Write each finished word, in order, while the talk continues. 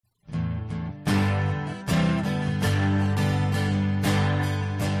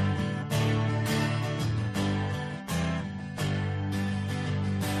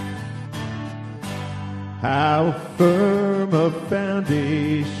How firm a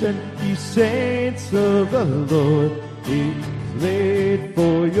foundation, ye saints of the Lord, is laid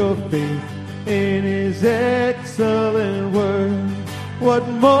for your faith in his excellent word. What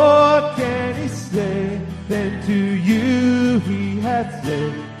more can he say than to you he hath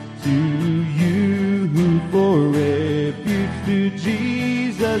said, to you who for refuge to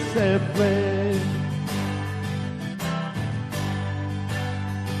Jesus have fled?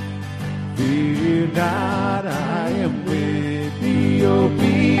 Fear not, I am with thee, oh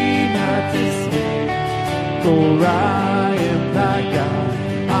be not dismayed, for I am thy God,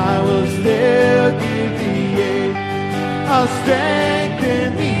 I will still give thee aid. I'll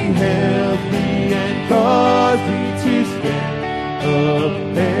strengthen thee, help thee, and cause thee to stand,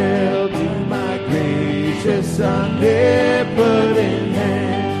 upheld in my gracious omnipotent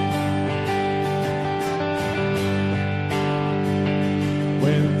hand.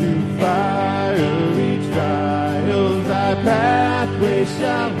 When through fiery trials thy pathway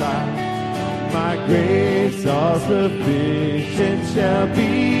shall lie, my grace all sufficient shall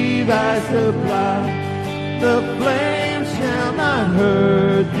be thy supply. The flame shall not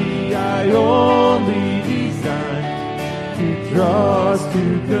hurt thee, I only design to draw us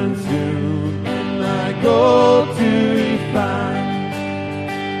to consume, and thy gold to refine.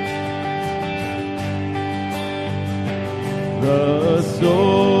 The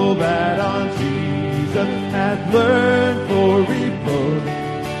soul that on Jesus hath learned for repose,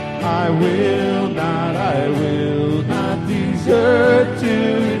 I will not desert to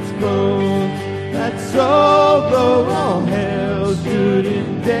its close. That soul, though all hell should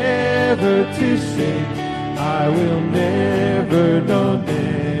endeavor to shake, I will never, no,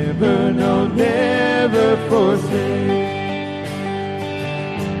 never, no, never forsake.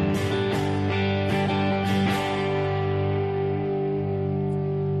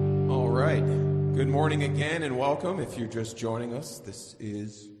 All right. Good morning again and welcome. If you're just joining us, this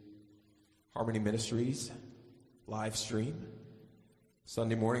is Harmony Ministries live stream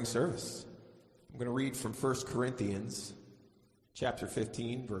Sunday morning service. I'm going to read from 1 Corinthians chapter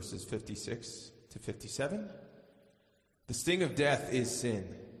 15, verses 56 to 57. The sting of death is sin,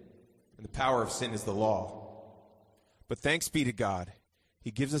 and the power of sin is the law. But thanks be to God,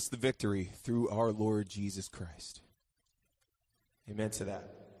 he gives us the victory through our Lord Jesus Christ. Amen to that.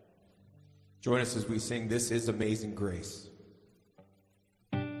 Join us as we sing This Is Amazing Grace.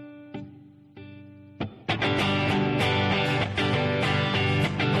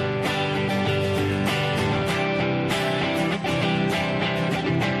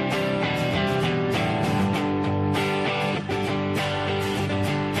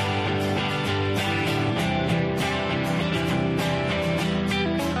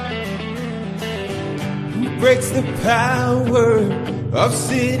 Breaks the power of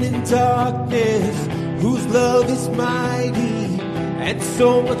sin and darkness, whose love is mighty and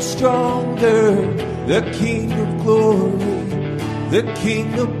so much stronger. The King of glory, the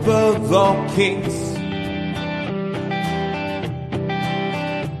King above all kings,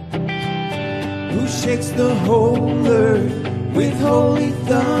 who shakes the whole earth with holy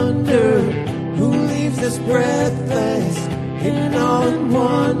thunder, who leaves us breathless in awe and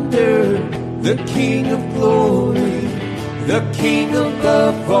wonder. The King of glory, the King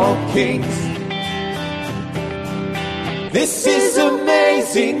above all kings. This is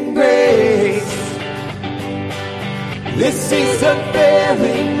amazing grace. This is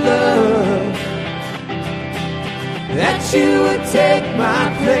unfailing love, that you would take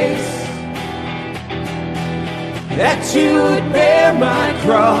my place, that you would bear my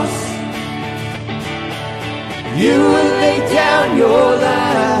cross, you would lay down your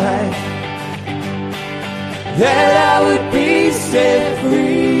life, that I would be set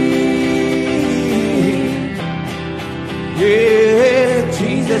free. Yeah,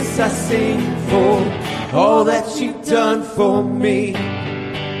 Jesus, I sing for all that you've done for me.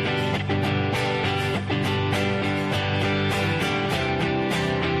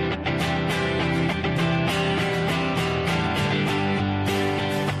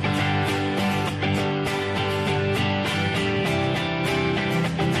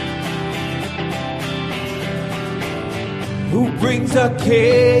 Who brings our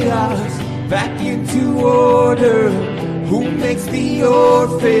chaos back into order, who makes the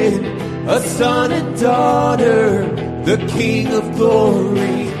orphan a son and daughter. The King of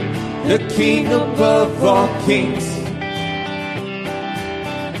glory, the King above all kings,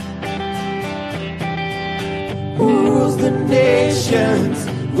 who rules the nations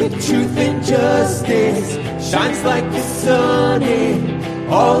with truth and justice, shines like the sun in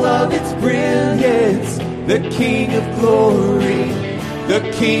all of its brilliance. The King of glory, the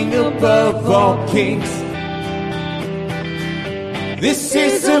King above all kings. This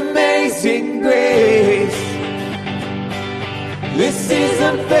is amazing grace. This is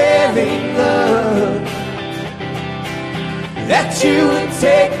unfailing love. That you would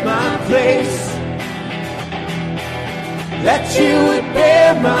take my place. That you would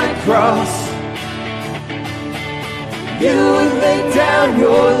bear my cross. You would lay down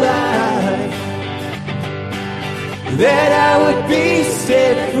your life. That I would be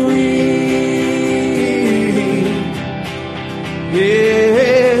set free.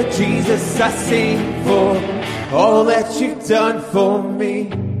 Yeah, Jesus, I sing for all that you've done for me.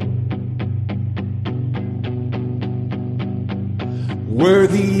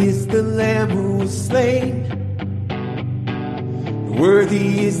 Worthy is the Lamb who was slain.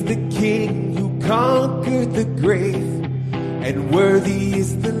 Worthy is the King who conquered the grave. And worthy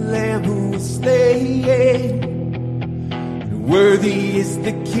is the Lamb who was slain. And worthy is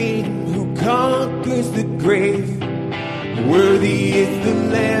the King who conquers the grave. Worthy is the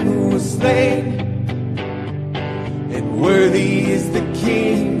Lamb who was slain. And worthy is the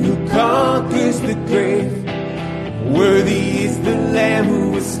King who conquers the grave. Worthy is the Lamb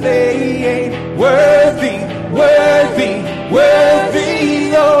who was slain. Worthy, worthy,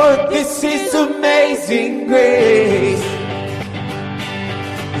 worthy, Lord. This is amazing grace.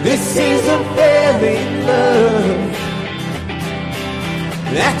 This is unfailing love.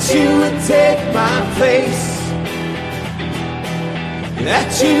 That you would take my place.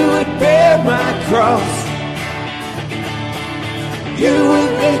 That you would bear my cross. You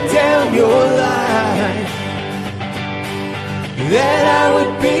would lay down your life. That I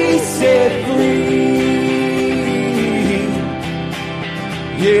would be set free.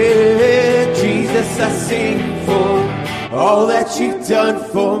 Yeah, Jesus, I sing for all that you've done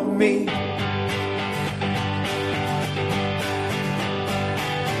for me.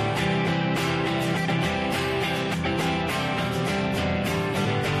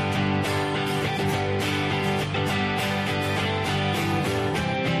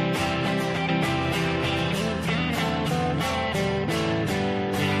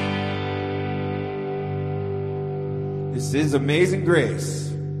 This is Amazing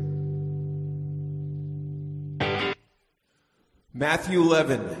Grace. Matthew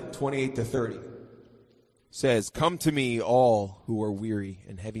 11:28-30 says, "Come to me, all who are weary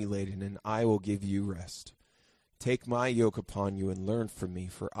and heavy laden, and I will give you rest. Take my yoke upon you and learn from me,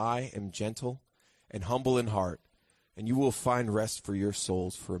 for I am gentle and humble in heart, and you will find rest for your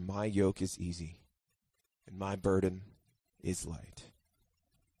souls, for my yoke is easy and my burden is light."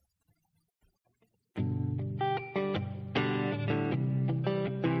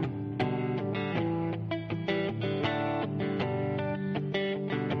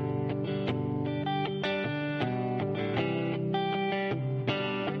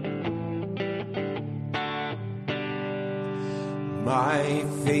 My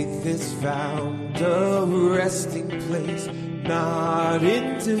faith has found a resting place, not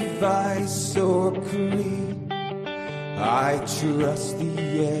in device or creed. I trust the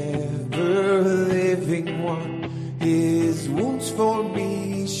ever-living one. His wounds for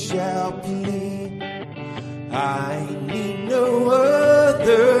me shall plead. I need no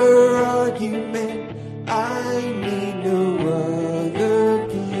other argument. I need no other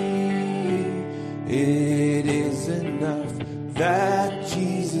plea. It is enough that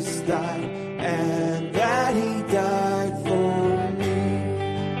Jesus died, and that he died for me.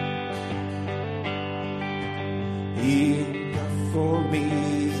 Enough for me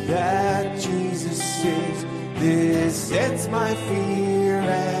that Jesus saves. This ends my fear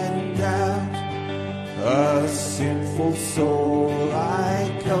and doubt. A sinful soul, I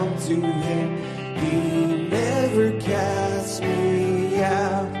come to him. He never casts me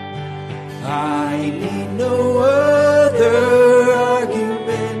out. I need no other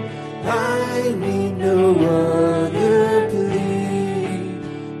argument. I need no other plea.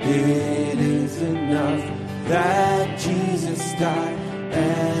 It is enough that Jesus died,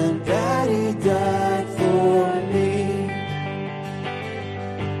 and that he died for me.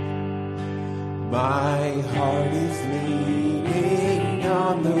 My heart is leaning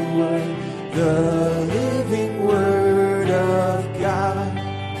on the word, the living word of God.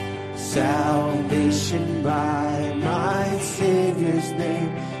 Salvation by my Savior's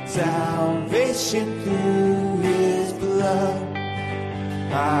name, salvation through his blood.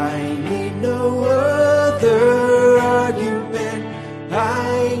 I need no other argument.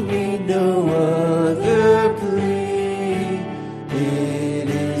 I need no other plea. It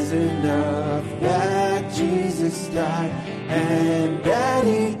is enough that Jesus died, and that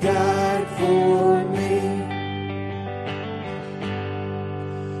he died for me.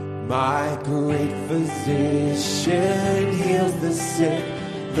 My great physician heals the sick,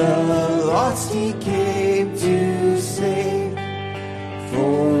 the lost he came to save.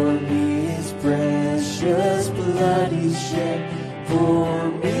 For me his precious blood he shed,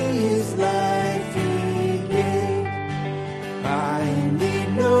 for me his life he gave. I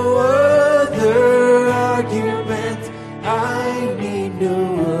need no other argument, I need no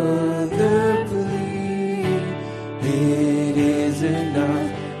other plea. It is enough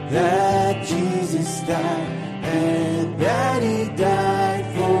that Jesus died, and that he died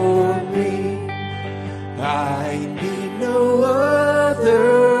for me. I need no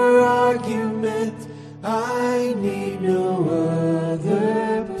other argument, I need no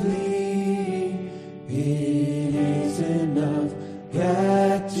other plea. It is enough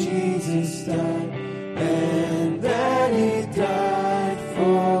that Jesus died, and that he died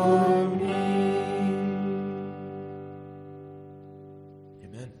for me.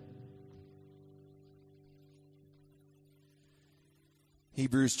 Amen.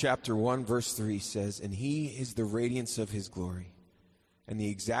 Hebrews chapter 1 verse 3 says, "And he is the radiance of his glory, and the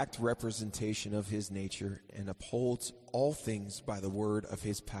exact representation of his nature, and upholds all things by the word of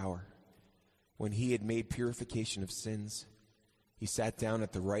his power. When he had made purification of sins, he sat down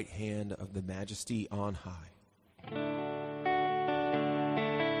at the right hand of the Majesty on high."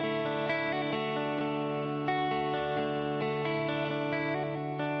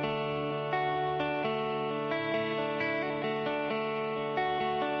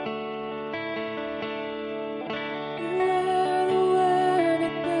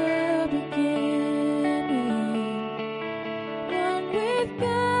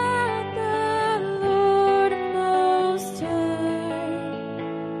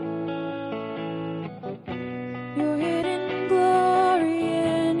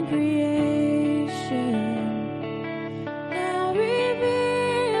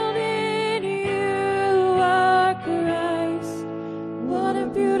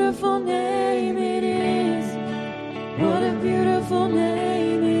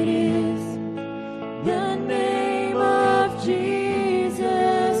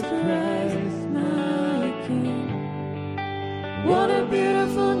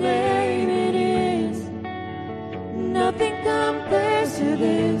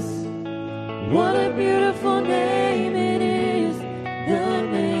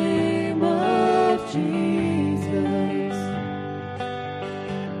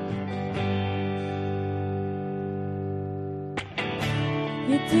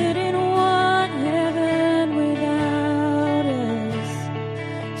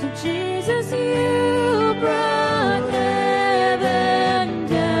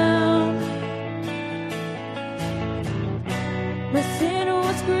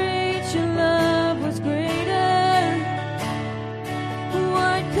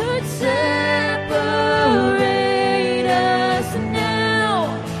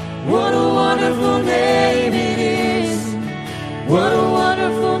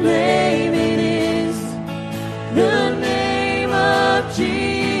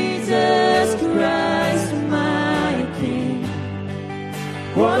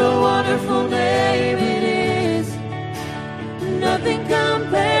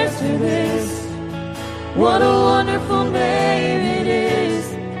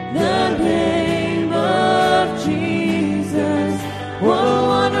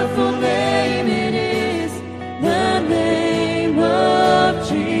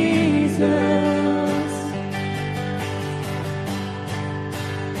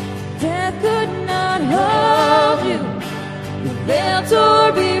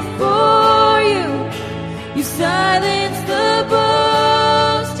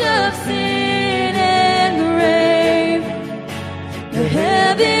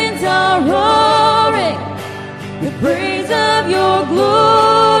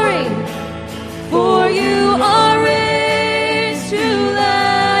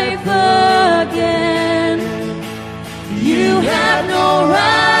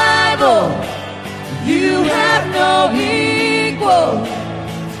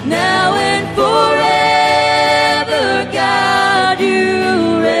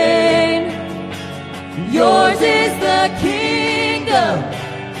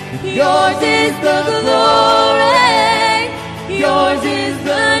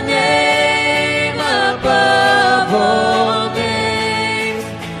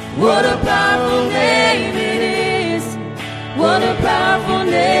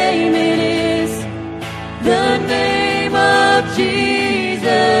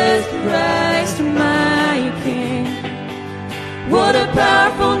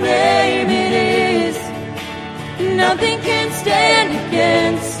 Nothing can stand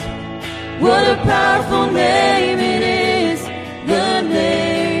against What a powerful name it is, the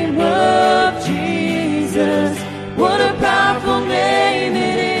name of Jesus. What a powerful name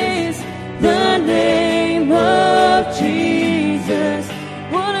it is, the name of Jesus.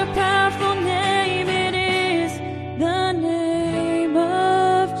 What a powerful name it is, the name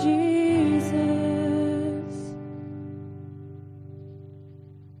of Jesus.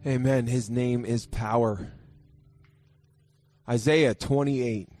 Amen. His name is power. Isaiah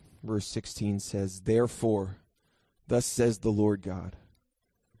 28, verse 16 says, Therefore, thus says the Lord God,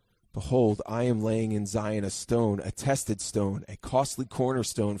 Behold, I am laying in Zion a stone, a tested stone, a costly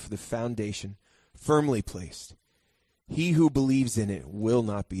cornerstone for the foundation, firmly placed. He who believes in it will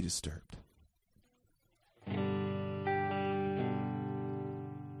not be disturbed.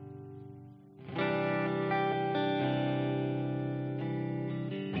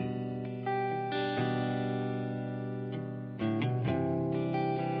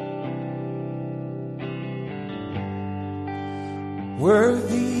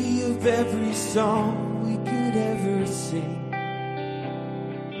 Worthy of every song we could ever sing,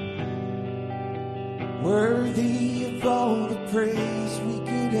 worthy of all the praise we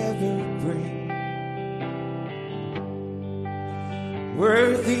could ever bring,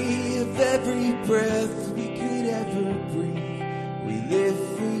 worthy of every breath we could ever breathe. We live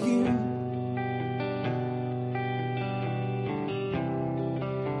for you.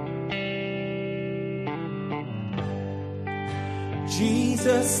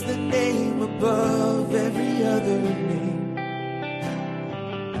 Jesus, the name above every other name.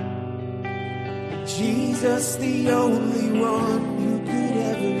 Jesus, the only one who could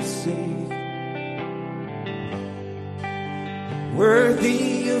ever save.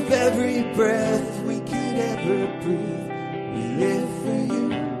 Worthy of every breath we could ever breathe. We live for you.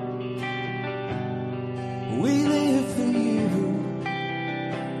 We live for you.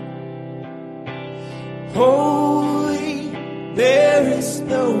 Holy, there is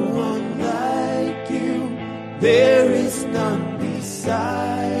no one like you. There is none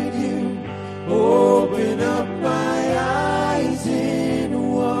beside you. Open up my eyes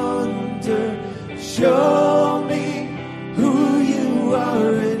in wonder. Show me who you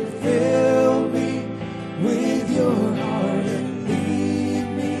are and fill me with your heart and lead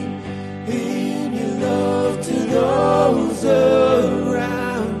me in your love to those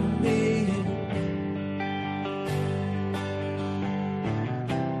around me.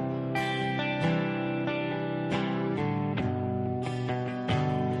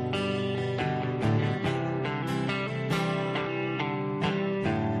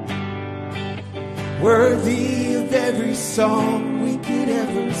 Worthy of every song we could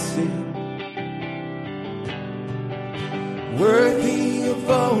ever sing, worthy of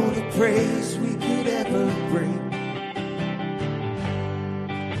all the praise we could ever bring,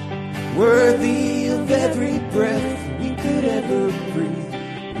 worthy of every breath we could ever breathe.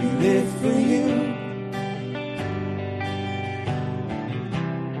 We live for you.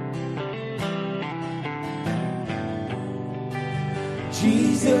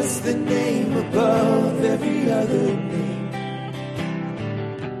 Jesus, the name above every other name.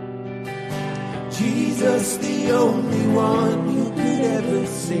 Jesus, the only one who could ever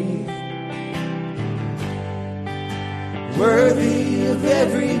save. Worthy of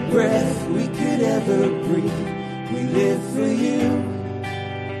every breath we could ever breathe. We live for you.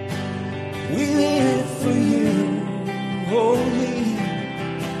 We live for you. Holy,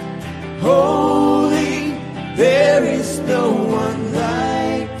 holy, there is no one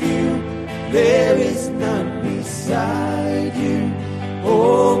like you. There is none beside you.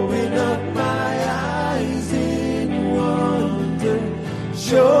 Open up my eyes in wonder.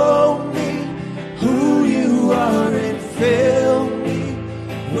 Show me who you are and fill me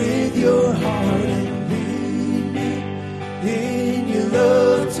with your heart and lead me in your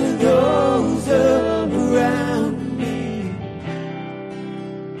love to those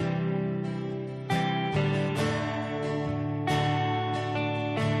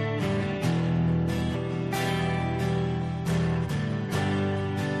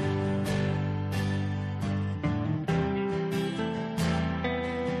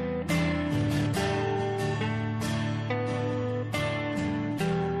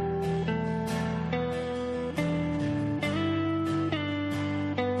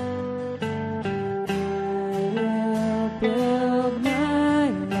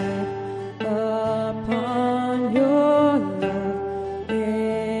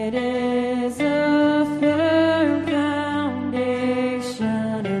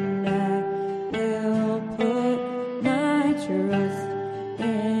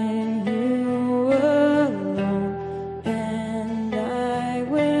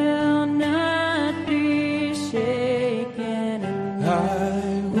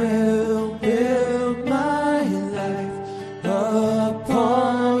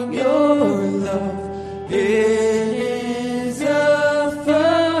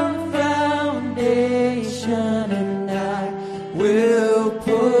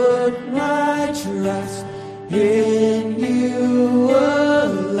in you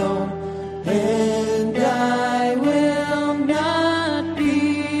alone, and I will not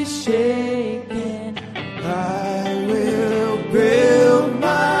be shaken. I will build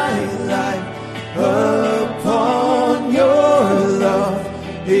my life upon your love.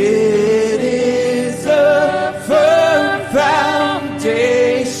 It is a firm foundation.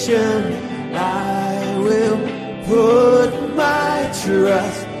 I will put my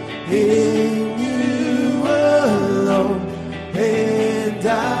trust in you alone, and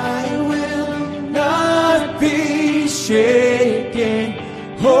I will not be shaken.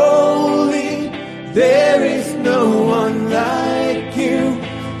 Holy, there is no one like you.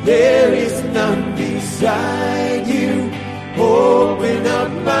 There is none beside you. Open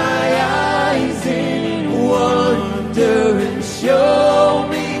up my eyes in wonder and show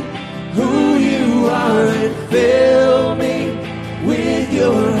me who you are, and fill me with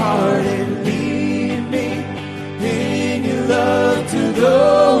your heart and lead me in your love to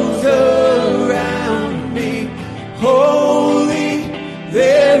those around me. Holy,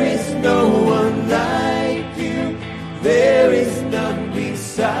 there is no one like you. There is none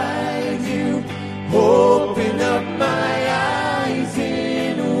beside you. Open up my eyes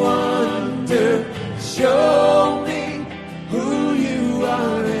in wonder. Show me who you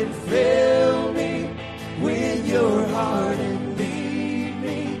are, and fill me with your heart and lead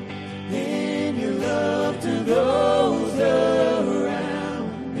me in your love to those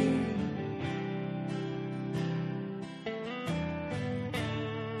around me.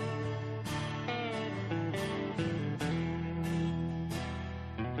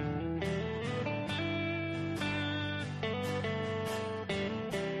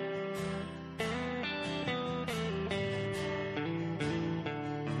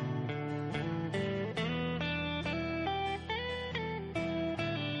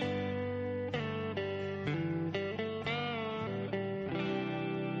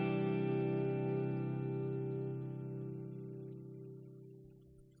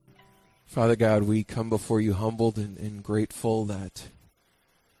 Father God, we come before you humbled and grateful that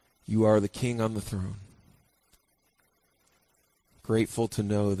you are the King on the throne. Grateful to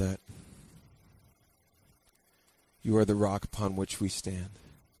know that you are the rock upon which we stand.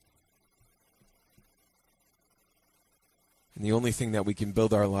 And the only thing that we can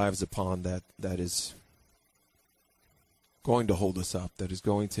build our lives upon that is going to hold us up, that is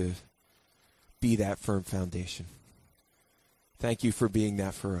going to be that firm foundation. Thank you for being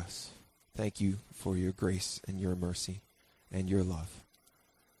that for us. Thank you for your grace and your mercy and your love.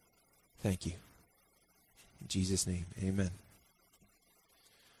 Thank you. In Jesus' name, amen.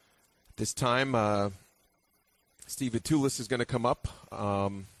 At this time, Steve Vitulis is going to come up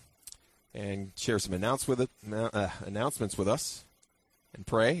and share some announcements with us and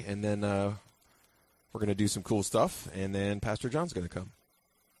pray, and then we're going to do some cool stuff, and then Pastor John's going to come.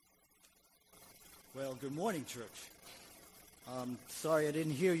 Well, good morning, church. Sorry I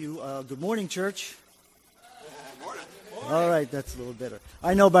didn't hear you. Good morning, church. Good morning. All right, that's a little better.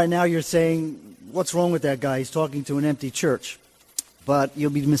 I know by now you're saying, what's wrong with that guy? He's talking to an empty church. But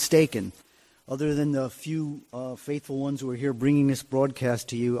you'll be mistaken. Other than the few faithful ones who are here bringing this broadcast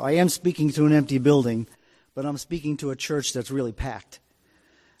to you, I am speaking to an empty building, but I'm speaking to a church that's really packed.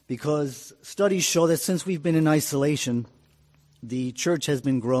 Because studies show that since we've been in isolation, the church has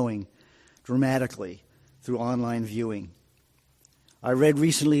been growing dramatically through online viewing. I read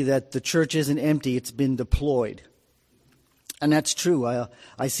recently that the church isn't empty, it's been deployed. And that's true.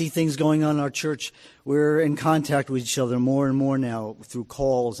 I see things going on in our church. We're in contact with each other more and more now through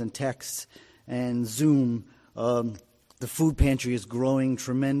calls and texts and Zoom. The food pantry is growing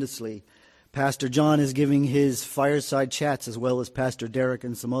tremendously. Pastor John is giving his fireside chats as well as Pastor Derek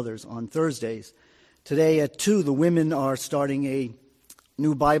and some others on Thursdays. Today at 2, the women are starting a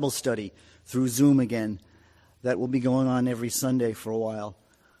new Bible study through Zoom again. That will be going on every Sunday for a while.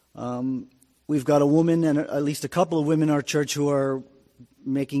 We've got a woman and at least a couple of women in our church who are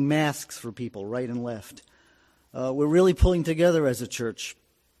making masks for people right and left. We're really pulling together as a church.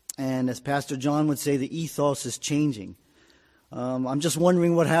 And as Pastor John would say, the ethos is changing. I'm just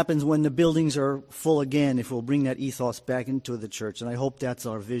wondering what happens when the buildings are full again, if we'll bring that ethos back into the church. And I hope that's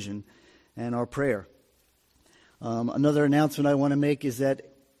our vision and our prayer. Another announcement I want to make is that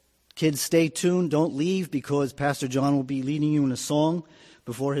kids, stay tuned. Don't leave, because Pastor John will be leading you in a song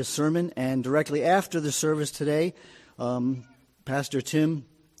before his sermon. And directly after the service today, Pastor Tim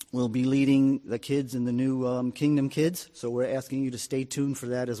will be leading the kids in the new Kingdom Kids. So we're asking you to stay tuned for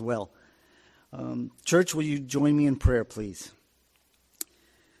that as well. Church, will you join me in prayer, please?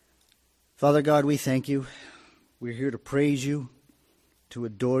 Father God, we thank you. We're here to praise you. to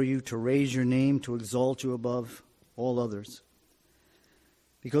adore you, to raise your name, to exalt you above all others.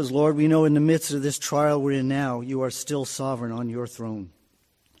 Because, Lord, we know in the midst of this trial we're in now, you are still sovereign on your throne,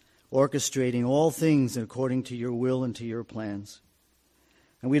 orchestrating all things according to your will and to your plans.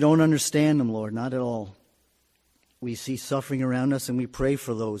 And we don't understand them, Lord, not at all. We see suffering around us, and we pray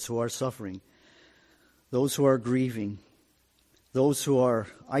for those who are suffering, those who are grieving, those who are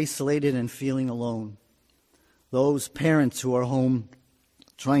isolated and feeling alone, those parents who are home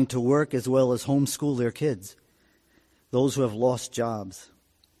trying to work as well as homeschool their kids, those who have lost jobs,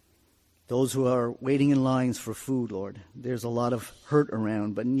 those who are waiting in lines for food, Lord. There's a lot of hurt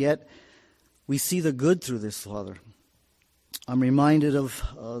around, but yet we see the good through this, Father. I'm reminded of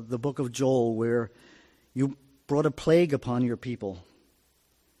the book of Joel, where you brought a plague upon your people.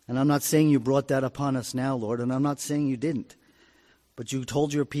 And I'm not saying you brought that upon us now, Lord, and I'm not saying you didn't. But you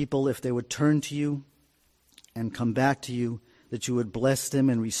told your people if they would turn to you and come back to you, that you would bless them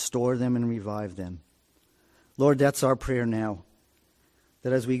and restore them and revive them. Lord, that's our prayer now.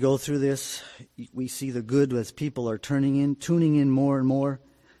 That as we go through this, we see the good as people are tuning in more and more.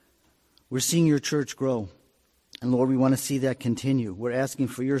 We're seeing your church grow. And Lord, we want to see that continue. We're asking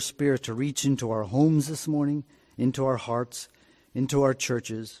for your Spirit to reach into our homes this morning, into our hearts, into our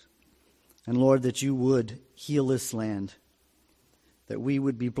churches. And Lord, that you would heal this land, that we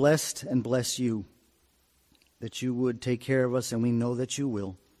would be blessed and bless you, that you would take care of us, and we know that you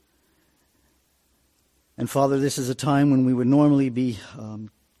will. And Father, this is a time when we would normally be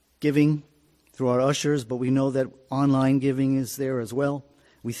giving through our ushers, but we know that online giving is there as well.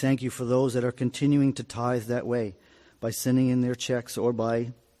 We thank you for those that are continuing to tithe that way, by sending in their checks or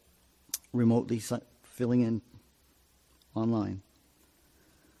by remotely filling in online.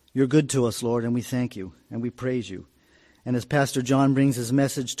 You're good to us, Lord, and we thank you, and we praise you. And as Pastor John brings his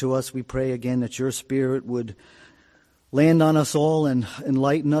message to us, we pray again that your Spirit would land on us all and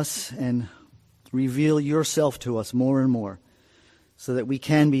enlighten us and reveal yourself to us more and more, so that we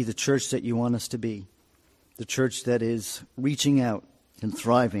can be the church that you want us to be, the church that is reaching out and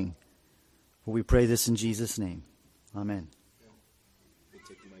thriving. For we pray this in Jesus' name. Amen.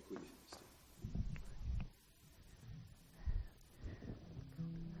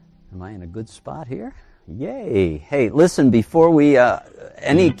 Am I in a good spot here? Yay. Hey, listen, before we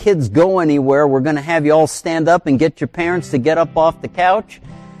any kids go anywhere, we're going to have you all stand up and get your parents to get up off the couch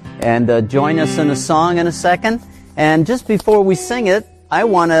and join us in a song in a second. And just before we sing it, I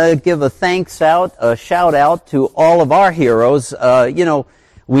want to give a shout out to all of our heroes.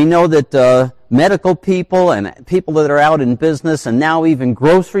 We know that medical people and people that are out in business, and now even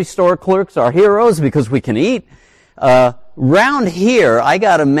grocery store clerks are heroes because we can eat. Round here, I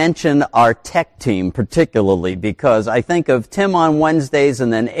got to mention our tech team particularly, because I think of Tim on Wednesdays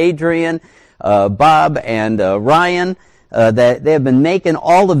and then Adrian, Bob, and Ryan, that they have been making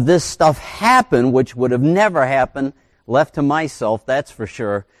all of this stuff happen, which would have never happened left to myself, that's for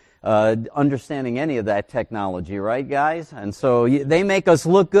sure, understanding any of that technology, right, guys? And so they make us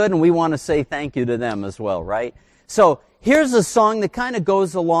look good, and we want to say thank you to them as well, right? So here's a song that kind of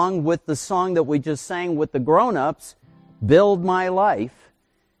goes along with the song that we just sang with the grown-ups, Build My Life.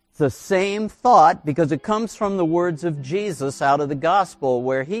 It's the same thought because it comes from the words of Jesus out of the gospel,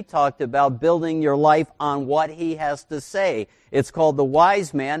 where he talked about building your life on what he has to say. It's called The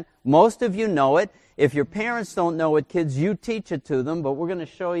Wise Man. Most of you know it. If your parents don't know it, kids, you teach it to them, but we're going to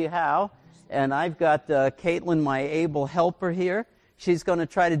show you how. And I've got Caitlin, my able helper here. She's going to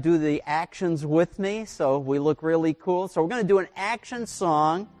try to do the actions with me, so we look really cool. So we're going to do an action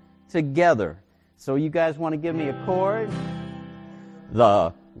song together. So you guys want to give me a chord?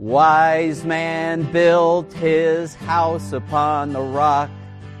 The wise man built his house upon the rock.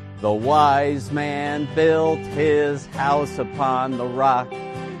 The wise man built his house upon the rock.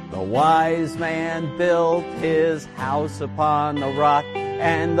 The wise man built his house upon the rock,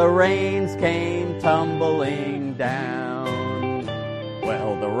 and the rains came tumbling down.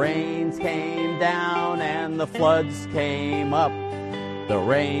 Well, the rains came down and the floods came up. The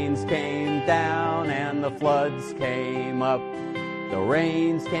rains came down and the floods came up. The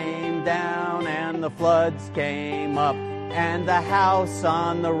rains came down and the floods came up, and the house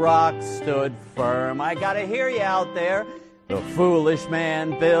on the rock stood firm. I gotta hear you out there. The foolish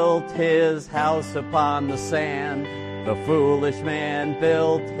man built his house upon the sand. The foolish man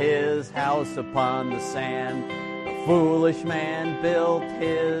built his house upon the sand. The foolish man built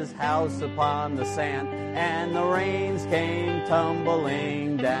his house upon the sand, and the rains came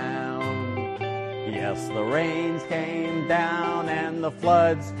tumbling down. Yes, the rains came down and the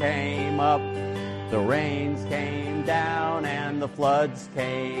floods came up. The rains came down and the floods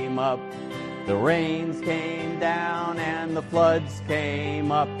came up. The rains came down and the floods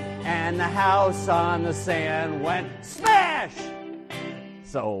came up, and the house on the sand went smash!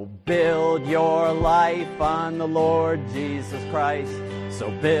 So build your life on the Lord Jesus Christ. So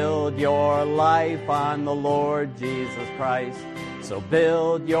build your life on the Lord Jesus Christ. So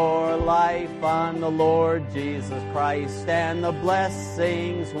build your life on the Lord Jesus Christ, and the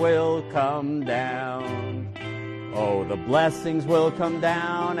blessings will come down. Oh, the blessings will come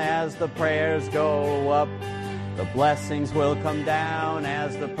down as the prayers go up. The blessings will come down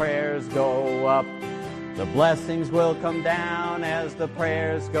as the prayers go up. The blessings will come down as the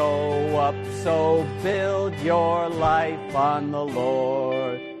prayers go up. So build your life on the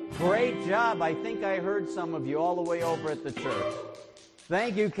Lord. Great job. I think I heard some of you all the way over at the church.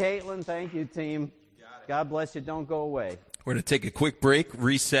 Thank you, Caitlin. Thank you, team. God bless you. Don't go away. We're going to take a quick break,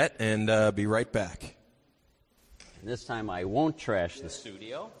 reset, and be right back. This time I won't trash the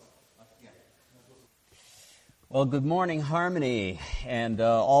studio. Well, good morning, Harmony, and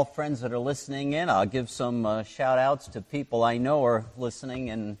all friends that are listening in. I'll give some shout-outs to people I know are listening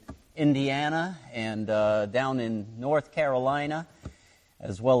in Indiana and down in North Carolina,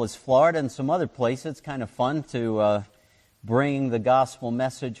 as well as Florida and some other places. It's kind of fun to bring the gospel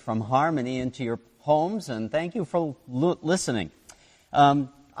message from Harmony into your homes, and thank you for listening.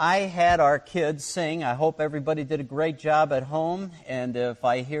 I had our kids sing. I hope everybody did a great job at home, and if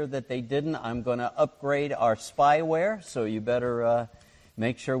I hear that they didn't, I'm going to upgrade our spyware, so you better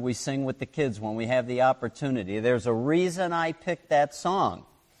make sure we sing with the kids when we have the opportunity. There's a reason I picked that song,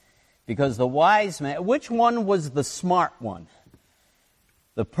 because the wise man, which one was the smart one?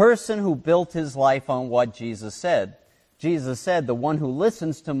 The person who built his life on what Jesus said. Jesus said, the one who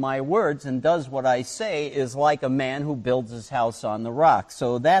listens to my words and does what I say is like a man who builds his house on the rock.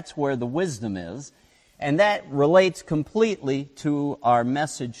 So that's where the wisdom is. And that relates completely to our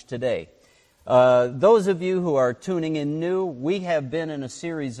message today. Those of you who are tuning in new, we have been in a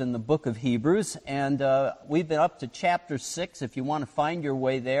series in the book of Hebrews, and we've been up to chapter 6. If you want to find your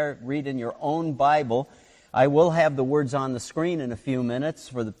way there, read in your own Bible. I will have the words on the screen in a few minutes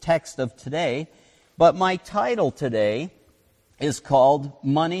for the text of today. But my title today is called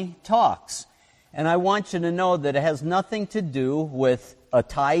Money Talks. And I want you to know that it has nothing to do with a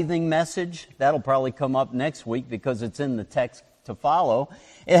tithing message. That'll probably come up next week because it's in the text to follow.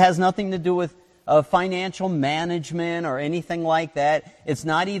 It has nothing to do with financial management or anything like that. It's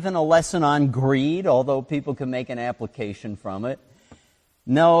not even a lesson on greed, although people can make an application from it.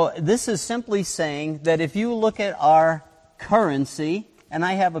 No, this is simply saying that if you look at our currency, and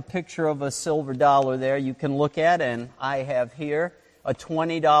I have a picture of a silver dollar there you can look at, and I have here a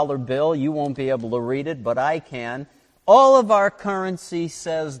 $20 bill. You won't be able to read it, but I can. All of our currency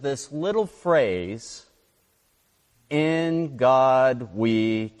says this little phrase, "In God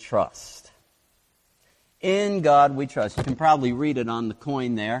we trust." In God we trust. You can probably read it on the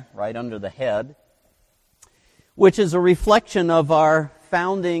coin there, right under the head, which is a reflection of our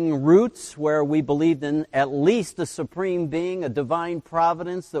founding roots, where we believed in at least a supreme being, a divine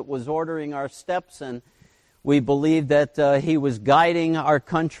providence that was ordering our steps, and we believed that he was guiding our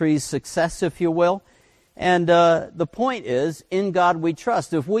country's success, if you will. And the point is, in God we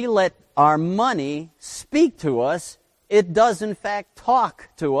trust. If we let our money speak to us, it does in fact talk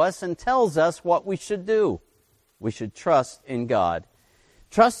to us and tells us what we should do. We should trust in God.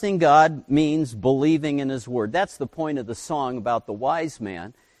 Trusting God means believing in His Word. That's the point of the song about the wise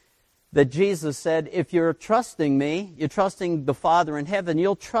man, that Jesus said, if you're trusting me, you're trusting the Father in heaven,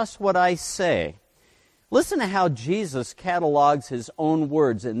 you'll trust what I say. Listen to how Jesus catalogs His own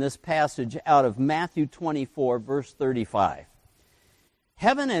words in this passage out of Matthew 24, verse 35.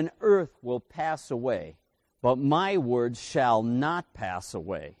 Heaven and earth will pass away, but my words shall not pass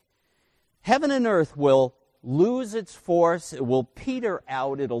away. Heaven and earth will lose its force, it will peter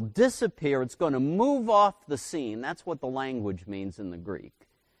out, it'll disappear, it's going to move off the scene. That's what the language means in the Greek.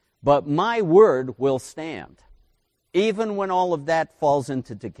 But my word will stand, even when all of that falls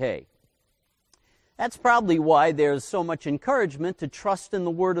into decay. That's probably why there's so much encouragement to trust in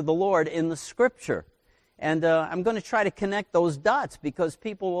the word of the Lord in the Scripture. And I'm going to try to connect those dots, because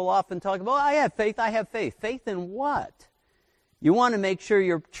people will often talk about, I have faith, I have faith. Faith in what? You want to make sure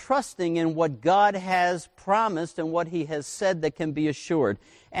you're trusting in what God has promised and what He has said that can be assured.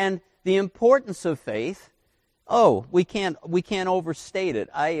 And the importance of faith, we can't overstate it.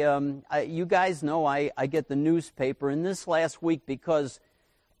 You guys know I get the newspaper, and this last week, because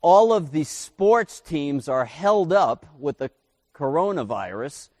all of the sports teams are held up with the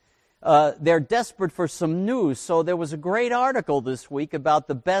coronavirus, they're desperate for some news. So there was a great article this week about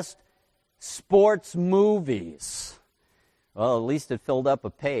the best sports movies. Well, at least it filled up a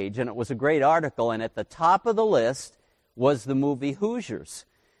page, and it was a great article, and at the top of the list was the movie Hoosiers.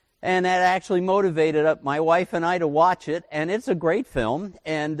 And that actually motivated my wife and I to watch it, and it's a great film,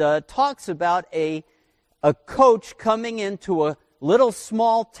 and talks about a coach coming into a little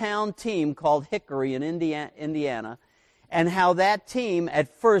small town team called Hickory in Indiana, and how that team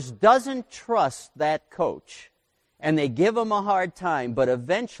at first doesn't trust that coach. And they give him a hard time, but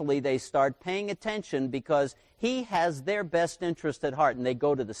eventually they start paying attention because he has their best interest at heart, and they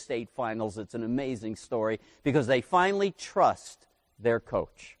go to the state finals. It's an amazing story because they finally trust their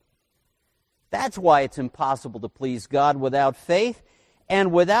coach. That's why it's impossible to please God without faith.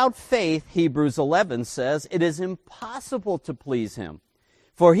 And without faith, Hebrews 11 says, it is impossible to please Him.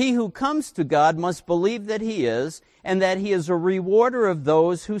 For he who comes to God must believe that He is, and that He is a rewarder of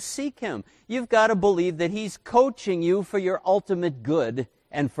those who seek Him. You've got to believe that He's coaching you for your ultimate good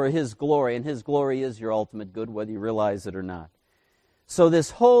and for His glory. And His glory is your ultimate good, whether you realize it or not. So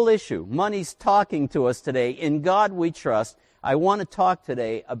this whole issue, money's talking to us today. In God we trust. I want to talk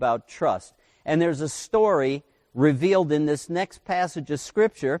today about trust. And there's a story revealed in this next passage of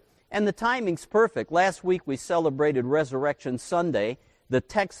Scripture, and the timing's perfect. Last week we celebrated Resurrection Sunday. The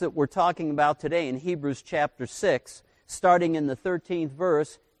text that we're talking about today in Hebrews chapter 6, starting in the 13th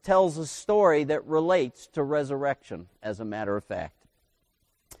verse, tells a story that relates to resurrection, as a matter of fact.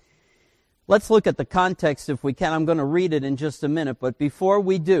 Let's look at the context if we can. I'm going to read it in just a minute, but before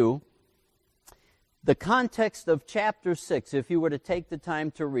we do, the context of chapter 6, if you were to take the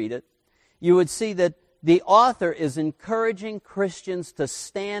time to read it, you would see that the author is encouraging Christians to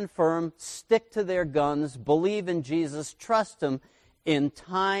stand firm, stick to their guns, believe in Jesus, trust Him in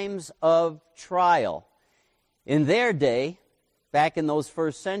times of trial. In their day, back in those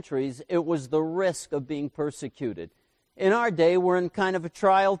first centuries, it was the risk of being persecuted. In our day, we're in kind of a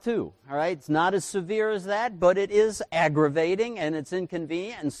trial too, all right? It's not as severe as that, but it is aggravating and it's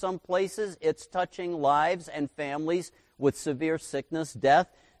inconvenient. In some places, it's touching lives and families with severe sickness, death,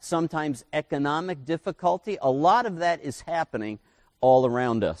 sometimes economic difficulty. A lot of that is happening all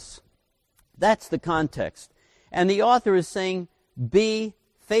around us. That's the context. And the author is saying, be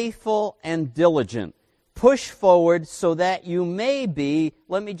faithful and diligent. Push forward so that you may be,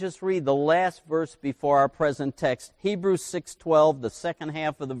 let me just read the last verse before our present text, Hebrews 6:12, the second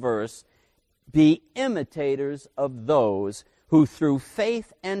half of the verse, be imitators of those who through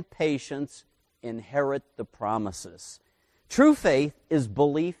faith and patience inherit the promises. True faith is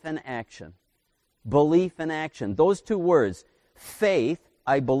belief and action. Belief and action. Those two words, faith,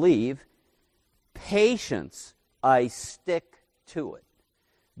 I believe, patience, I stick to it.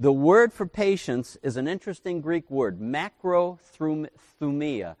 The word for patience is an interesting Greek word,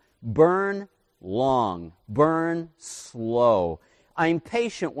 macrothumia, burn long, burn slow. I'm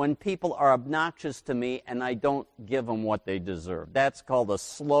patient when people are obnoxious to me and I don't give them what they deserve. That's called a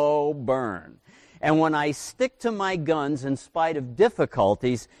slow burn. And when I stick to my guns in spite of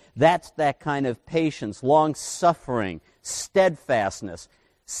difficulties, that's that kind of patience, long-suffering, steadfastness.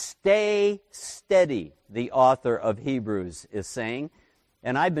 Stay steady, the author of Hebrews is saying.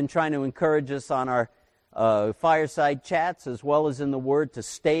 And I've been trying to encourage us on our fireside chats as well as in the Word to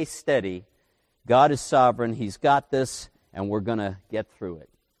stay steady. God is sovereign. He's got this, and we're going to get through it.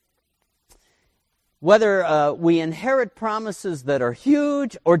 Whether we inherit promises that are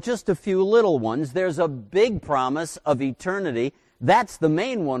huge or just a few little ones, there's a big promise of eternity. That's the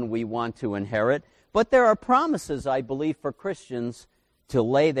main one we want to inherit. But there are promises, I believe, for Christians to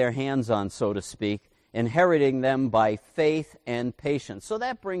lay their hands on, so to speak, inheriting them by faith and patience. So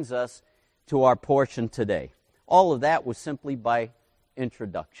that brings us to our portion today. All of that was simply by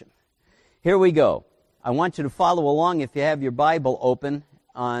introduction. Here we go. I want you to follow along if you have your Bible open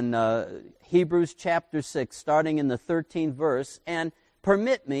on Hebrews chapter 6, starting in the 13th verse, and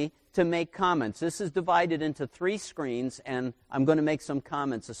permit me to make comments. This is divided into 3 screens, and I'm going to make some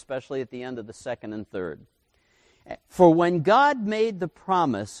comments, especially at the end of the second and third. For when God made the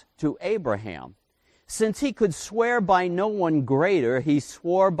promise to Abraham, since he could swear by no one greater, he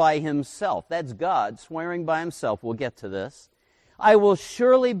swore by himself. That's God swearing by himself. We'll get to this. I will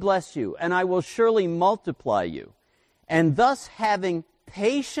surely bless you, and I will surely multiply you. And thus having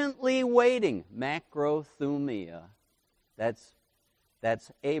patiently waiting, macrothumia,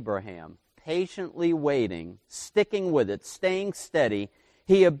 that's Abraham, patiently waiting, sticking with it, staying steady,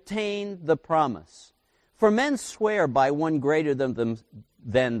 he obtained the promise. For men swear by one greater than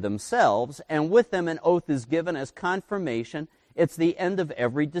themselves, and with them an oath is given as confirmation. It's the end of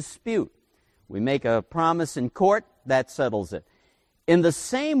every dispute. We make a promise in court, that settles it. In the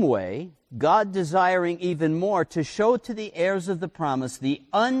same way, God desiring even more to show to the heirs of the promise the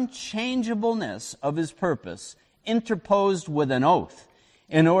unchangeableness of his purpose, interposed with an oath,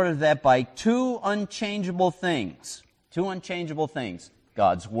 in order that by two unchangeable things,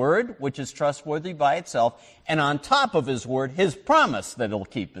 God's word, which is trustworthy by itself, and on top of his word, his promise that he'll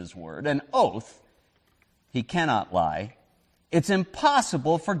keep his word, an oath, he cannot lie. It's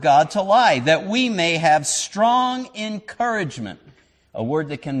impossible for God to lie, that we may have strong encouragement, a word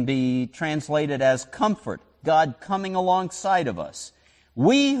that can be translated as comfort, God coming alongside of us.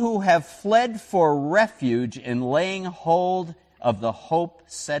 We who have fled for refuge in laying hold of the hope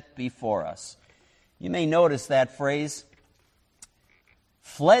set before us. You may notice that phrase,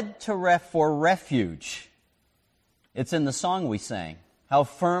 fled for refuge. It's in the song we sang. How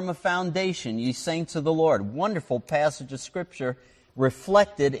firm a foundation, ye saints of the Lord. Wonderful passage of Scripture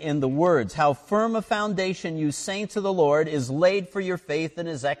reflected in the words. How firm a foundation, you saints of the Lord, is laid for your faith in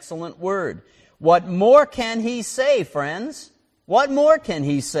his excellent word. What more can he say, friends? What more can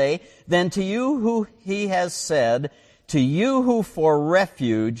he say than to you who he has said, to you who for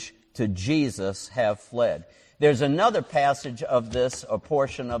refuge to Jesus have fled? There's another passage of this, a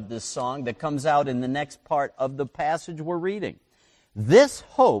portion of this song, that comes out in the next part of the passage we're reading. This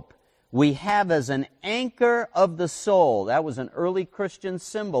hope we have as an anchor of the soul. That was an early Christian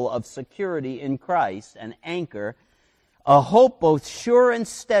symbol of security in Christ, an anchor. A hope both sure and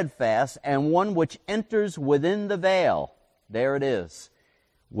steadfast, and one which enters within the veil. There it is,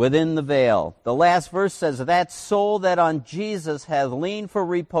 within the veil. The last verse says, that soul that on Jesus hath leaned for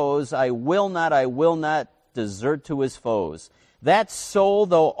repose, I will not desert to his foes. That soul,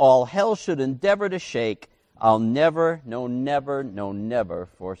 though all hell should endeavor to shake, I'll never, no never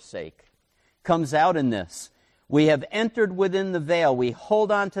forsake. Comes out in this. We have entered within the veil. We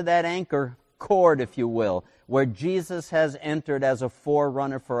hold on to that anchor cord, if you will, where Jesus has entered as a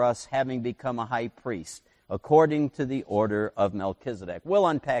forerunner for us, having become a high priest, according to the order of Melchizedek. We'll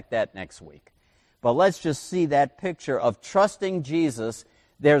unpack that next week. But let's just see that picture of trusting Jesus.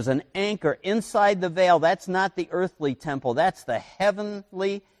 There's an anchor inside the veil. That's not the earthly temple. That's the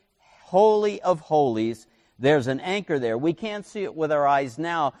heavenly, holy of holies. There's an anchor there. We can't see it with our eyes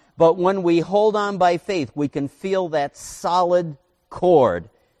now, but when we hold on by faith, we can feel that solid cord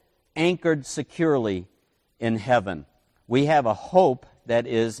anchored securely in heaven. We have a hope that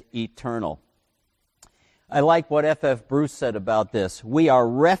is eternal. I like what F.F. Bruce said about this. We are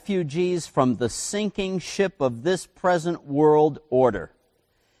refugees from the sinking ship of this present world order.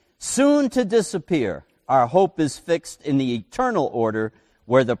 Soon to disappear, our hope is fixed in the eternal order,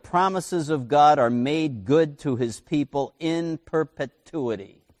 where the promises of God are made good to his people in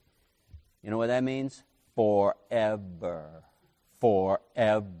perpetuity. You know what that means? Forever.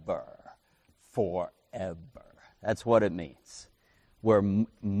 Forever. Forever. That's what it means. We're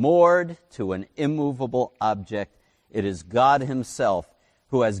moored to an immovable object. It is God himself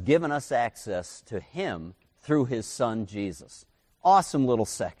who has given us access to him through his Son, Jesus. Awesome little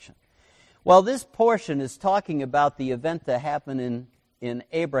section. Well, this portion is talking about the event that happened in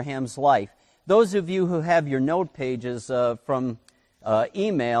Abraham's life. Those of you who have your note pages from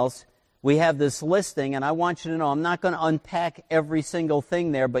emails, we have this listing, and I want you to know, I'm not going to unpack every single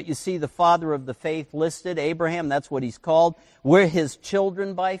thing there, but you see the father of the faith listed, Abraham, that's what he's called. We're his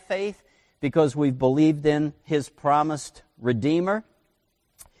children by faith because we've believed in his promised Redeemer.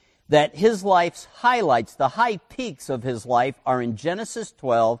 That his life's highlights, the high peaks of his life, are in Genesis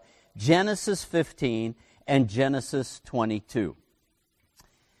 12, Genesis 15, and Genesis 22.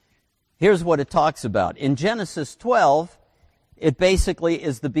 Here's what it talks about. In Genesis 12, it basically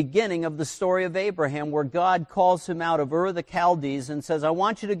is the beginning of the story of Abraham, where God calls him out of Ur of the Chaldees and says, I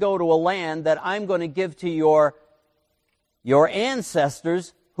want you to go to a land that I'm going to give to your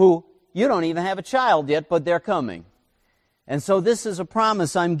ancestors, who you don't even have a child yet, but they're coming. And so this is a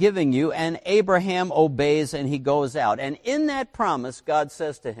promise I'm giving you, and Abraham obeys and he goes out. And in that promise, God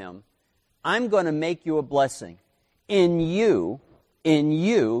says to him, I'm going to make you a blessing. In you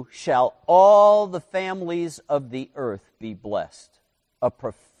shall all the families of the earth be blessed. A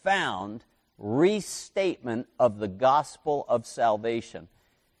profound restatement of the gospel of salvation.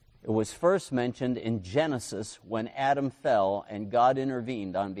 It was first mentioned in Genesis when Adam fell and God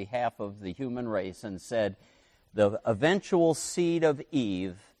intervened on behalf of the human race and said, the eventual seed of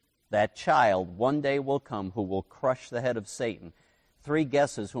Eve, that child, one day will come who will crush the head of Satan. 3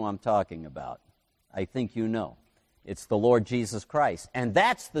 guesses who I'm talking about. I think you know. It's the Lord Jesus Christ. And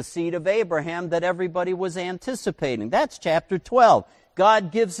that's the seed of Abraham that everybody was anticipating. That's chapter 12.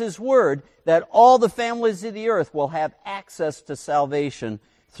 God gives his word that all the families of the earth will have access to salvation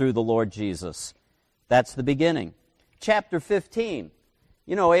through the Lord Jesus. That's the beginning. Chapter 15.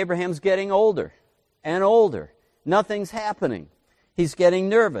 You know, Abraham's getting older and older. Nothing's happening. he's getting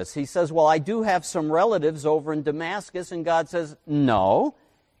nervous. He says, well, I do have some relatives over in Damascus, and God says, no,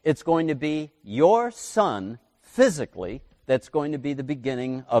 it's going to be your son physically that's going to be the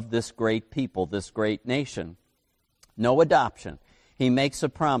beginning of this great people, this great nation. No adoption. He makes a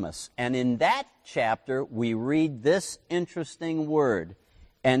promise. And in that chapter, we read this interesting word.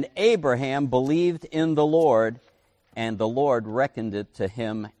 And Abraham believed in the Lord, and the Lord reckoned it to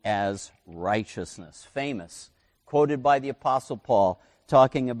him as righteousness. Famous, quoted by the Apostle Paul,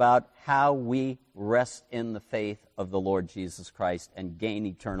 talking about how we rest in the faith of the Lord Jesus Christ and gain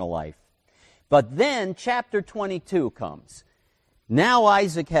eternal life. But then chapter 22 comes. Now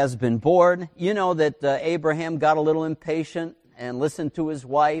Isaac has been born. You know that Abraham got a little impatient and listened to his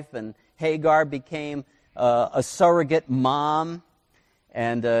wife, and Hagar became a surrogate mom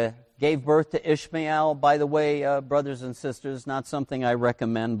and gave birth to Ishmael. By the way, brothers and sisters, not something I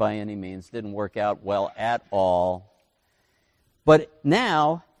recommend by any means. Didn't work out well at all. But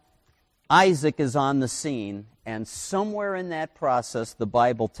now Isaac is on the scene, and somewhere in that process, the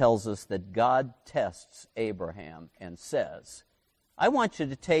Bible tells us that God tests Abraham and says, I want you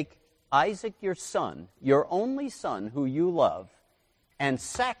to take Isaac, your son, your only son who you love, and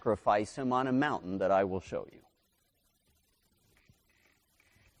sacrifice him on a mountain that I will show you.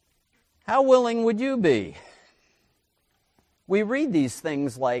 How willing would you be? We read these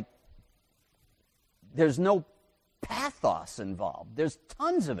things like there's no pathos involved. There's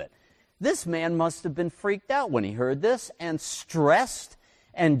tons of it. This man must have been freaked out when he heard this and stressed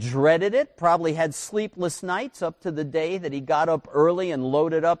and dreaded it, probably had sleepless nights up to the day that he got up early and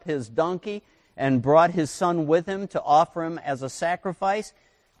loaded up his donkey and brought his son with him to offer him as a sacrifice.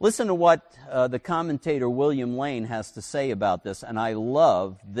 Listen to what the commentator William Lane has to say about this, and I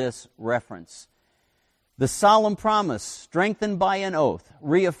love this reference. The solemn promise, strengthened by an oath,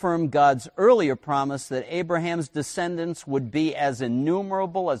 reaffirmed God's earlier promise that Abraham's descendants would be as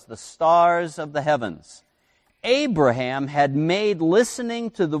innumerable as the stars of the heavens. Abraham had made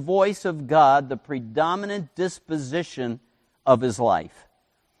listening to the voice of God the predominant disposition of his life.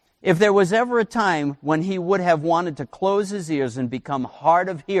 If there was ever a time when he would have wanted to close his ears and become hard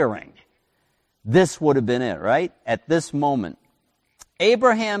of hearing, this would have been it, right? At this moment.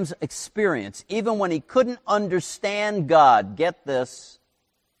 Abraham's experience, even when he couldn't understand God, get this,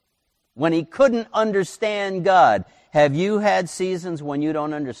 when he couldn't understand God, have you had seasons when you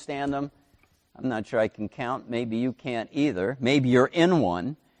don't understand Him? I'm not sure I can count. Maybe you can't either. Maybe you're in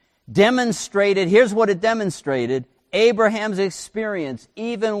one. Demonstrated, here's what it demonstrated. Abraham's experience,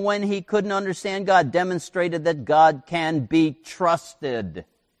 even when he couldn't understand God, demonstrated that God can be trusted.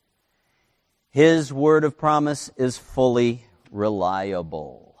 His word of promise is fully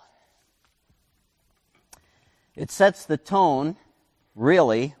reliable. It sets the tone,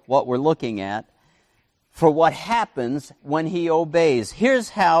 really, what we're looking at, for what happens when he obeys. Here's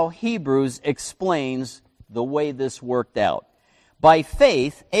how Hebrews explains the way this worked out. By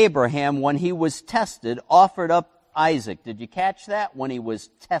faith, Abraham, when he was tested, offered up Isaac. Did you catch that? When he was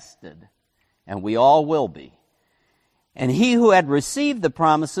tested. And we all will be. And he who had received the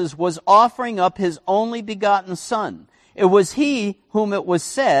promises was offering up his only begotten son. It was he whom it was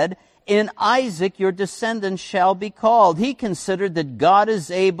said, in Isaac your descendants shall be called. He considered that God is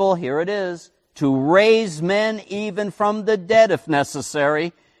able, here it is, to raise men even from the dead if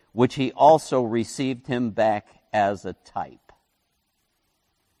necessary, which he also received him back as a type.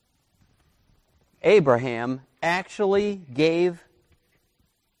 Abraham actually gave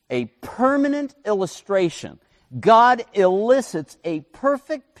a permanent illustration. God elicits a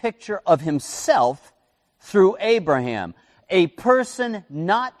perfect picture of himself through Abraham, a person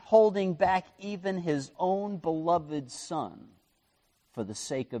not holding back even his own beloved son for the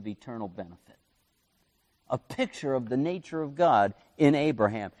sake of eternal benefit. A picture of the nature of God in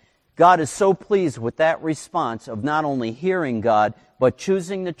Abraham. God is so pleased with that response of not only hearing God, but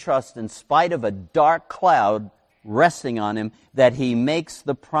choosing to trust in spite of a dark cloud resting on him, that he makes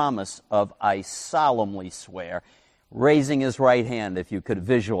the promise of, I solemnly swear, raising his right hand, if you could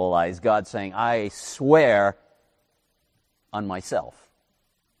visualize God saying, I swear on myself.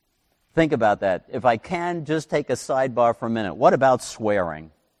 Think about that. If I can just take a sidebar for a minute. What about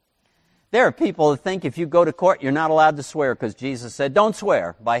swearing? There are people that think if you go to court, you're not allowed to swear because Jesus said, don't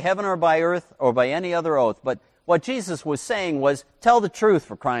swear by heaven or by earth or by any other oath. But what Jesus was saying was, tell the truth,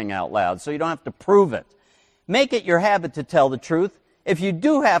 for crying out loud, so you don't have to prove it. Make it your habit to tell the truth. If you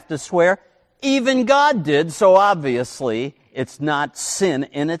do have to swear, even God did, so obviously it's not sin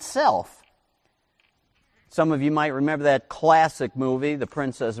in itself. Some of you might remember that classic movie, The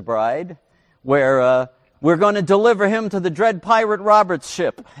Princess Bride, where we're going to deliver him to the dread pirate Robert's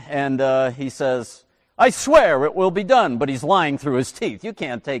ship. And he says, I swear it will be done, but he's lying through his teeth. You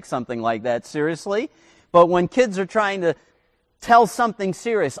can't take something like that seriously. But when kids are trying to tell something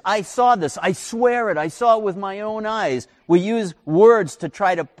serious, I saw this, I swear it, I saw it with my own eyes. We use words to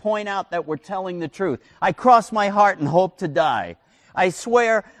try to point out that we're telling the truth. I cross my heart and hope to die. I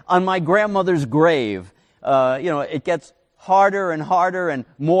swear on my grandmother's grave. It gets harder and harder and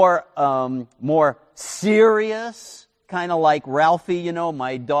more serious, kind of like Ralphie,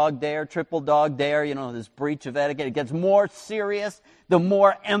 my dog dare, triple dog dare, this breach of etiquette. It gets more serious the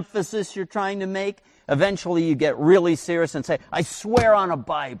more emphasis you're trying to make. Eventually you get really serious and say, I swear on a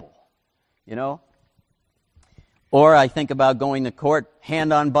Bible, Or I think about going to court,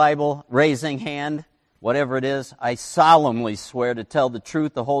 hand on Bible, raising hand, whatever it is. I solemnly swear to tell the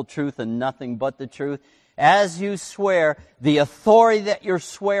truth, the whole truth, and nothing but the truth. As you swear, the authority that you're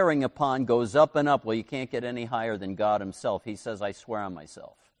swearing upon goes up and up. Well, you can't get any higher than God himself. He says, I swear on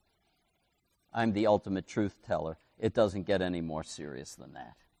myself. I'm the ultimate truth teller. It doesn't get any more serious than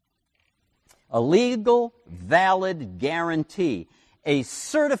that. A legal, valid guarantee, a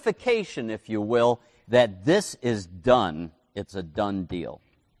certification, if you will, that this is done. It's a done deal.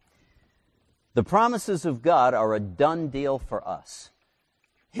 The promises of God are a done deal for us.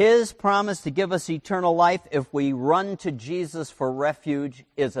 His promise to give us eternal life if we run to Jesus for refuge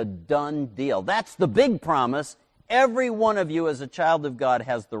is a done deal. That's the big promise every one of you as a child of God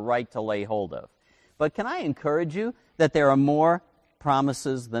has the right to lay hold of. But can I encourage you that there are more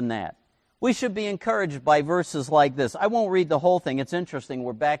promises than that? We should be encouraged by verses like this. I won't read the whole thing. It's interesting.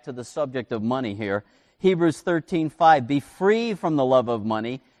 We're back to the subject of money here. Hebrews 13:5, be free from the love of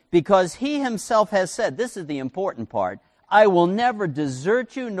money, because he himself has said, this is the important part, I will never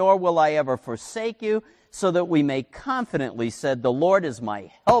desert you, nor will I ever forsake you, so that we may confidently say, the Lord is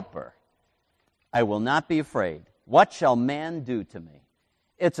my helper. I will not be afraid. What shall man do to me?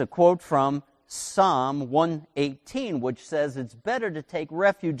 It's a quote from Psalm 118, which says it's better to take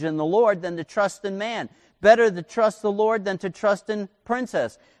refuge in the Lord than to trust in man. Better to trust the Lord than to trust in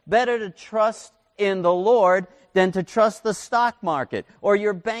princess. Better to trust in the Lord than to trust the stock market or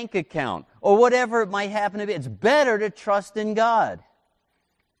your bank account or whatever it might happen to be. It's better to trust in God.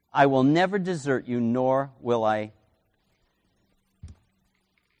 I will never desert you, nor will I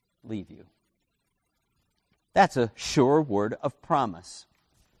leave you. That's a sure word of promise.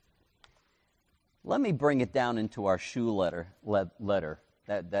 Let me bring it down into our shoe leather,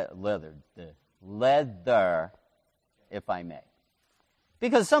 if I may.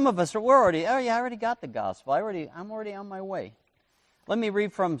 Because some of us we're already, I already got the gospel. I'm already on my way. Let me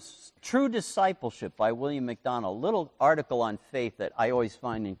read from True Discipleship by William MacDonald, a little article on faith that I always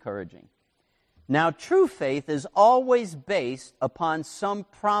find encouraging. Now, true faith is always based upon some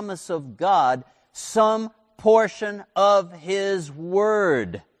promise of God, some portion of His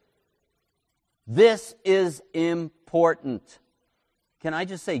Word. This is important. Can I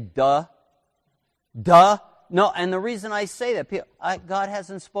just say, duh? Duh? No, and the reason I say that, God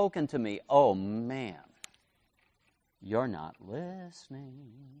hasn't spoken to me. Oh, man. You're not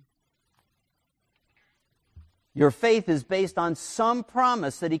listening. Your faith is based on some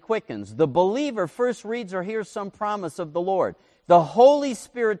promise that He quickens. The believer first reads or hears some promise of the Lord. The Holy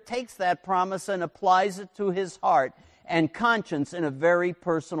Spirit takes that promise and applies it to his heart and conscience in a very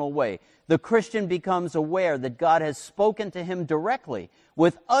personal way. The Christian becomes aware that God has spoken to him directly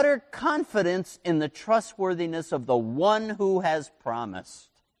with utter confidence in the trustworthiness of the one who has promised.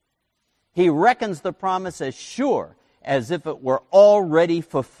 He reckons the promise as sure as if it were already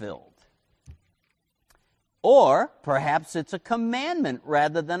fulfilled. Or perhaps it's a commandment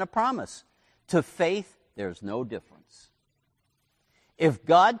rather than a promise. To faith, there's no difference. If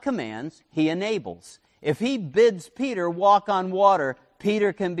God commands, He enables. If He bids Peter walk on water,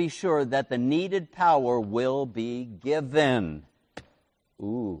 Peter can be sure that the needed power will be given.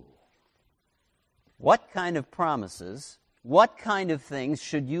 Ooh. What kind of promises, what kind of things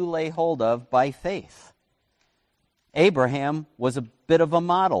should you lay hold of by faith? Abraham was a bit of a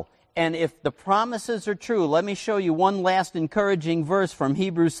model. And if the promises are true, let me show you one last encouraging verse from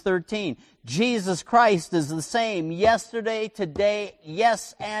Hebrews 13. Jesus Christ is the same yesterday, today,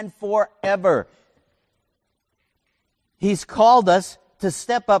 yes, and forever. He's called us to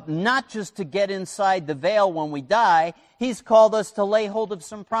step up, not just to get inside the veil when we die. He's called us to lay hold of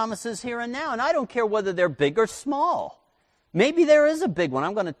some promises here and now. And I don't care whether they're big or small. Maybe there is a big one.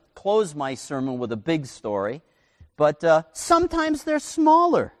 I'm going to close my sermon with a big story. But sometimes they're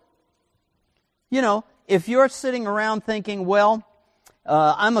smaller. You know, if you're sitting around thinking, well,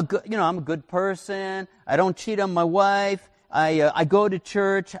 I'm a good person. I don't cheat on my wife. I go to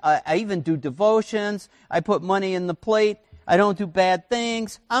church. I even do devotions. I put money in the plate. I don't do bad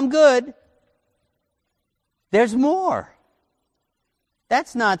things. I'm good. There's more.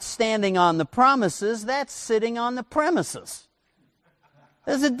 That's not standing on the promises, that's sitting on the premises.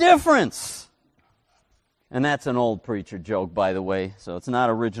 There's a difference. And that's an old preacher joke, by the way, so it's not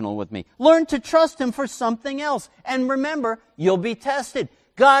original with me. Learn to trust Him for something else. And remember, you'll be tested.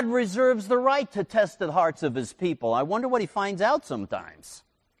 God reserves the right to test the hearts of His people. I wonder what He finds out sometimes.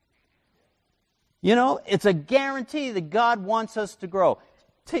 You know, it's a guarantee that God wants us to grow.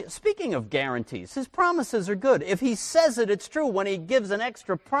 Speaking of guarantees, His promises are good. If He says it, it's true. When He gives an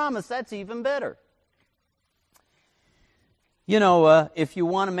extra promise, that's even better. You know, if you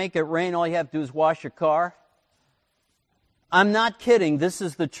want to make it rain, all you have to do is wash your car. I'm not kidding. This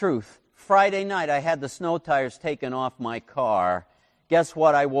is the truth. Friday night, I had the snow tires taken off my car. Guess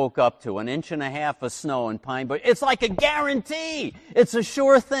what I woke up to? 1.5 inches of snow in Pine Bush. It's like a guarantee. It's a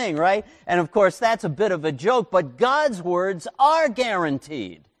sure thing, right? And of course, that's a bit of a joke, but God's words are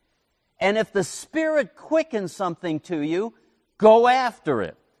guaranteed. And if the Spirit quickens something to you, go after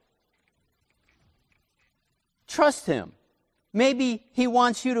it. Trust Him. Maybe He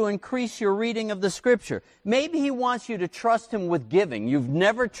wants you to increase your reading of the Scripture. Maybe He wants you to trust Him with giving. You've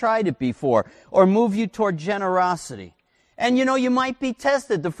never tried it before. Or move you toward generosity. And you know, you might be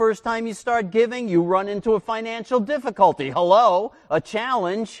tested. The first time you start giving, you run into a financial difficulty. Hello, a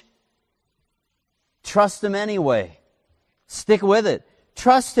challenge. Trust Him anyway. Stick with it.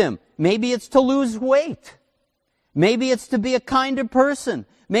 Trust Him. Maybe it's to lose weight. Maybe it's to be a kinder person.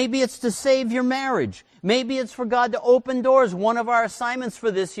 Maybe it's to save your marriage. Maybe it's for God to open doors. One of our assignments for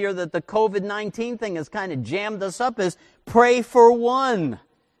this year that the COVID-19 thing has kind of jammed us up is pray for one.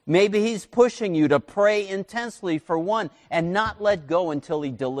 Maybe He's pushing you to pray intensely for one and not let go until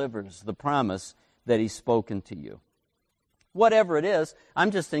He delivers the promise that He's spoken to you. Whatever it is,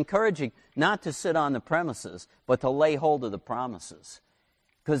 I'm just encouraging not to sit on the premises, but to lay hold of the promises.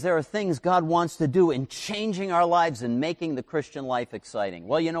 Because there are things God wants to do in changing our lives and making the Christian life exciting.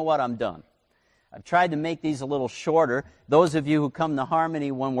 Well, you know what? I'm done. I've tried to make these a little shorter. Those of you who come to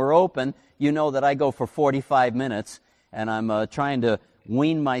Harmony when we're open, you know that I go for 45 minutes, and I'm trying to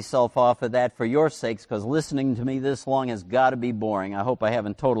wean myself off of that for your sakes, because listening to me this long has got to be boring. I hope I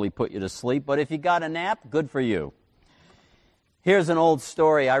haven't totally put you to sleep, but if you got a nap, good for you. Here's an old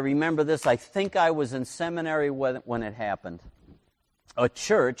story. I remember this. I think I was in seminary when it happened. A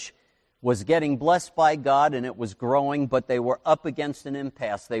church was getting blessed by God, and it was growing, but they were up against an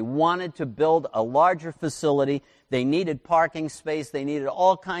impasse. They wanted to build a larger facility. They needed parking space. They needed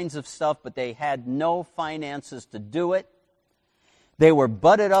all kinds of stuff, but they had no finances to do it. They were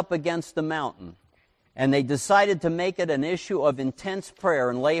butted up against the mountain, and they decided to make it an issue of intense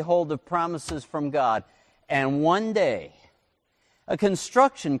prayer and lay hold of promises from God. And one day, a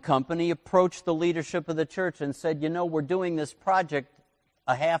construction company approached the leadership of the church and said, you know, we're doing this project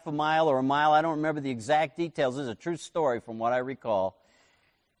a half a mile or a mile. I don't remember the exact details. This is a true story from what I recall.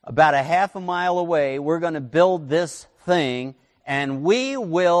 About a half a mile away, we're going to build this thing, and we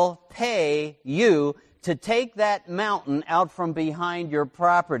will pay you to take that mountain out from behind your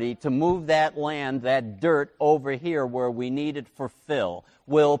property to move that land, that dirt, over here where we need it for fill.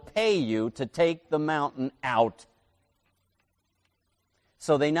 We'll pay you to take the mountain out.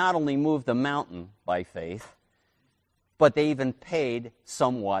 So they not only moved the mountain by faith, but they even paid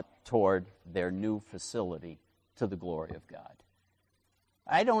somewhat toward their new facility to the glory of God.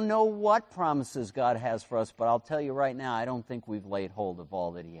 I don't know what promises God has for us, but I'll tell you right now, I don't think we've laid hold of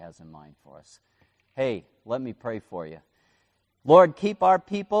all that He has in mind for us. Hey, let me pray for you. Lord, keep our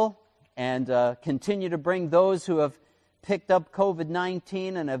people and continue to bring those who have picked up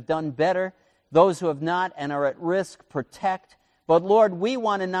COVID-19 and have done better, those who have not and are at risk, protect. But Lord, we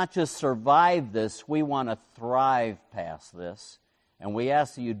want to not just survive this, we want to thrive past this. And we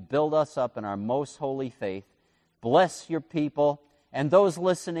ask that You'd build us up in our most holy faith. Bless Your people and those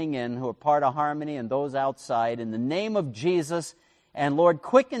listening in who are part of Harmony and those outside. In the name of Jesus, and Lord,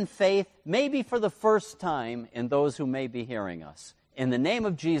 quicken faith, maybe for the first time, in those who may be hearing us. In the name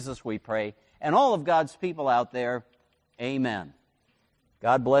of Jesus we pray. And all of God's people out there, amen.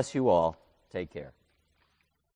 God bless you all. Take care.